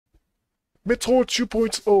Metro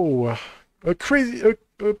 2.0. A crazy,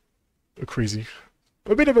 a crazy,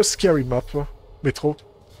 a bit of a scary map, Metro.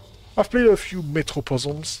 I've played a few Metro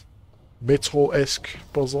puzzles, Metro-esque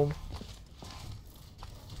puzzle.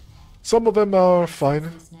 Some of them are fine,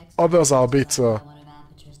 This next others are a puzzle bit, inspired by one of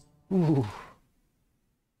Aperture's ooh,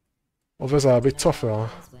 others are a bit know about tougher.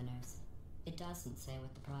 prize winners. It doesn't say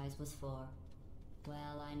what the prize was for.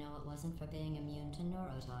 Well, I know it wasn't for being immune to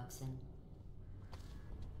neurotoxin.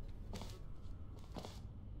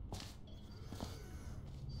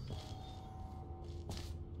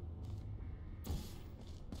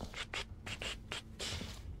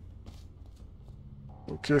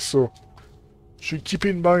 Okay, so should keep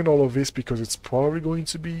in mind all of this because it's probably going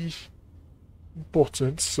to be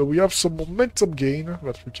important. So we have some momentum gain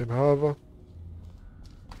that we can have.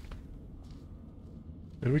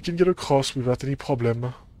 And we can get across without any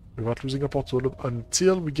problem, without losing a portal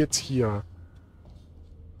until we get here.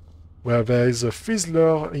 Where there is a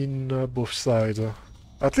fizzler in both sides.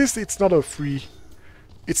 At least it's not a free...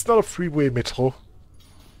 It's not a freeway metro.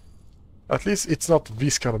 At least it's not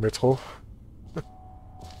this kind of metro.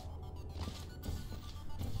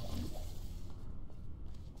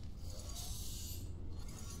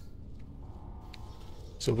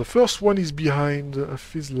 So the first one is behind a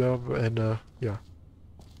fizzler and yeah.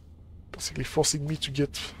 Basically forcing me to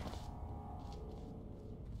get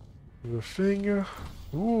the thing.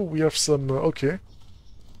 Ooh, we have some... okay.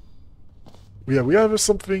 Yeah, we have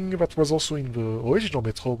something that was also in the original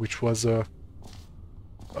metro, which was a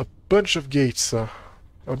bunch of gates. A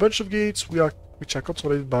bunch of gates which are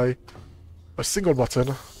controlled by a single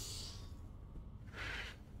button.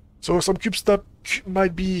 So some cube step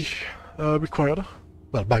might be required.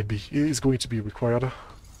 Well, might be. It is going to be required.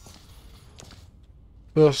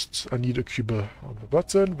 First, I need a cube on the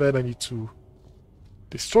button, then I need to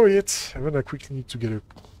destroy it, and then I quickly need to get it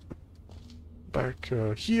back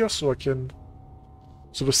here so I can...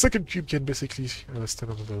 So the second cube can basically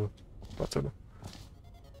stand on the button.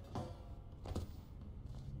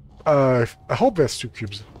 I hope there's two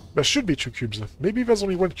cubes. There should be two cubes. Maybe there's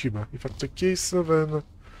only one cube. If that's the case, then...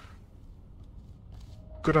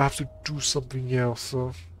 gonna have to do something else.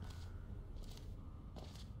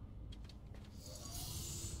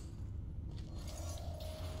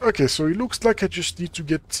 Okay, so it looks like I just need to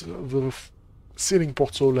get the ceiling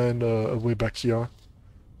portal and a way back here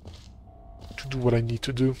to do what I need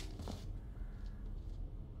to do.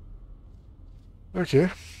 Okay.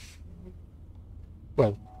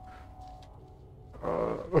 Well.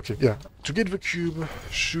 Okay, yeah. To get the cube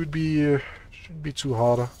shouldn't be too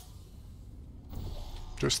hard.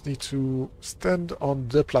 Just need to stand on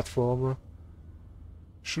the platform.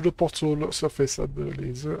 Shoot a portal surface at the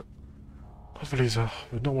laser. Not the laser,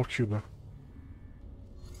 the normal cube.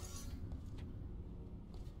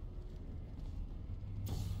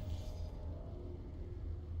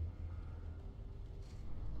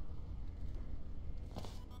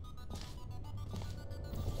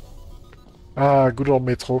 Ah, good old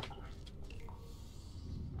Metro.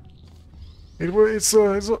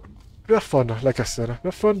 They're fun, like I said.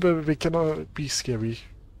 They're fun, but they cannot be scary.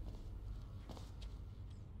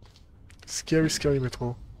 Scary, scary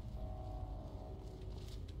Metro.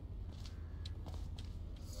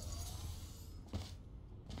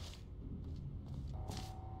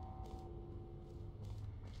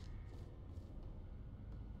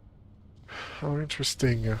 How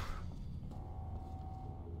interesting.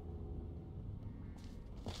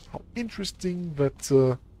 How interesting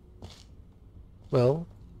that, well...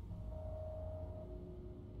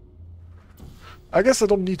 I guess I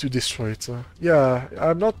don't need to destroy it. Yeah,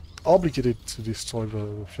 I'm not obligated to destroy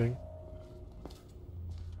the thing.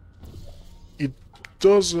 It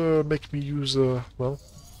does make me use, well,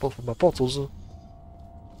 both of my portals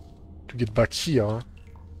to get back here.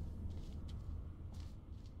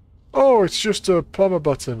 Oh, it's just a perma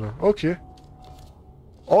button. Okay.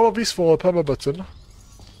 All of this for a perma button.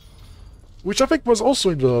 Which I think was also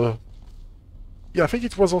in the... Yeah, I think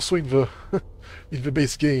it was also in the... in the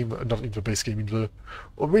base game. Not in the base game, in the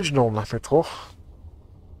original Metro.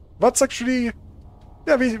 That's actually...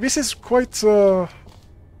 Yeah, this is quite...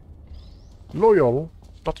 loyal.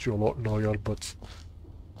 Not loyal, but...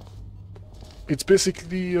 It's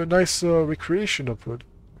basically a nice recreation of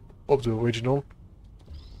the original.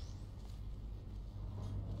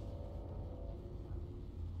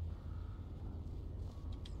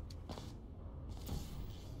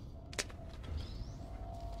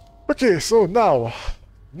 Okay, so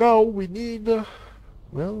now we need,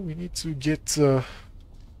 well, we need to get,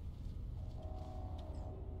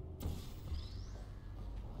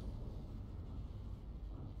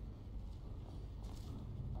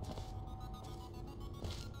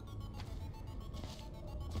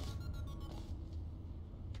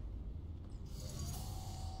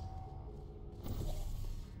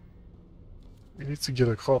 We need to get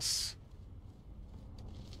across.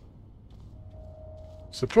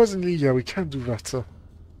 Surprisingly, yeah, we can do that.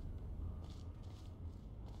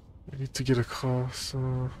 We need to get across.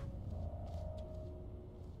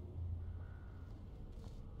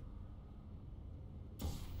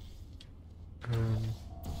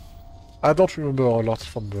 I don't remember a lot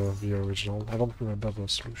from the original. I don't remember the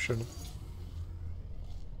solution.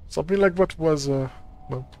 Something like what was,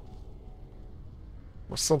 well,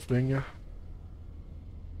 was something.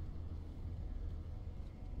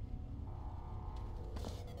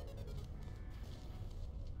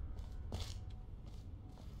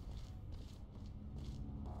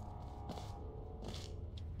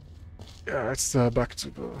 Yeah, let's back to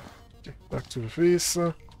the back to the face.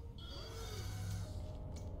 Oh,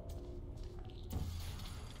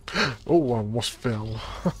 I almost fell.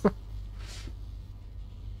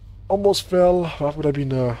 Almost fell. That would have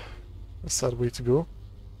been a sad way to go.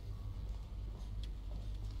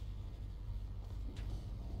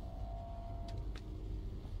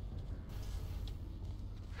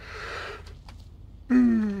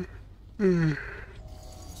 I'm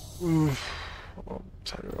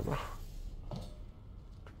tired.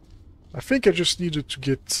 I think I just needed to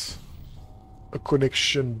get a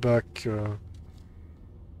connection back.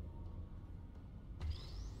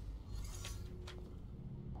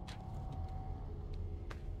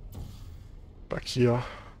 Back here.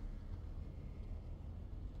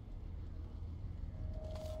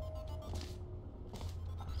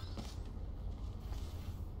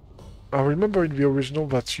 I remember in the original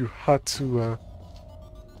that you had to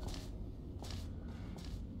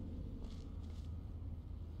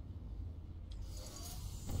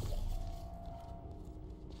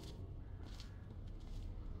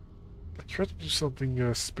try to do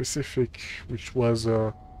something specific, which was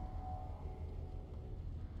the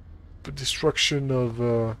destruction of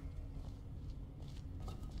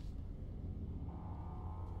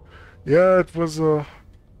yeah, it was I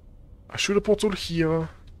shoot a portal here.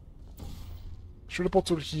 Shoot a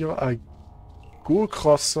portal here. I go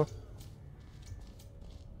across.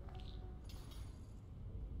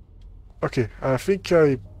 Okay, I think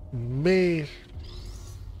I may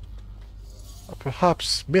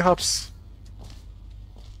mayhaps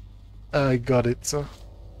I got it.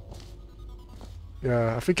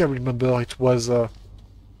 Yeah, I think I remember it was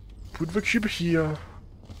put the cube here.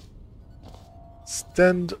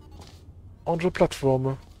 Stand on the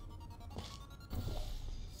platform.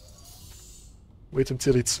 Wait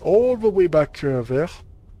until it's all the way back there.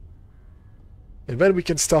 And then we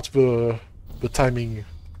can start the timing.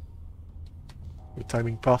 The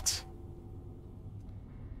timing part.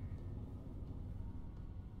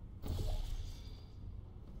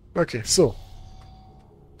 Okay, so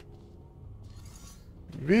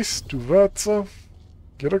this to that,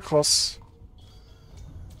 get across.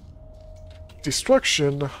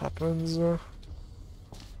 Destruction happens. So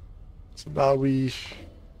now we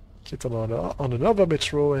get on another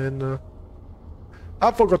metro and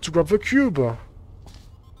I forgot to grab the cube.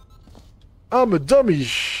 I'm a dummy.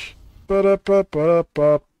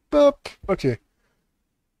 Okay,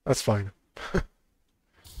 that's fine.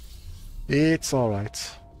 It's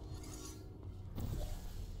alright.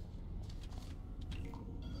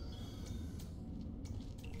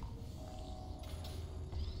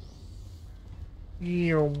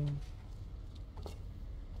 There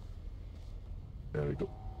we go.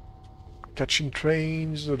 Catching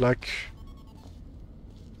trains, like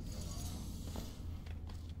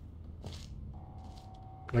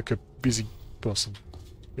a busy person.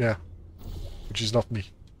 Yeah. Which is not me.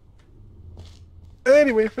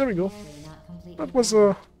 Anyway, there we go. That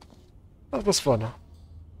was fun.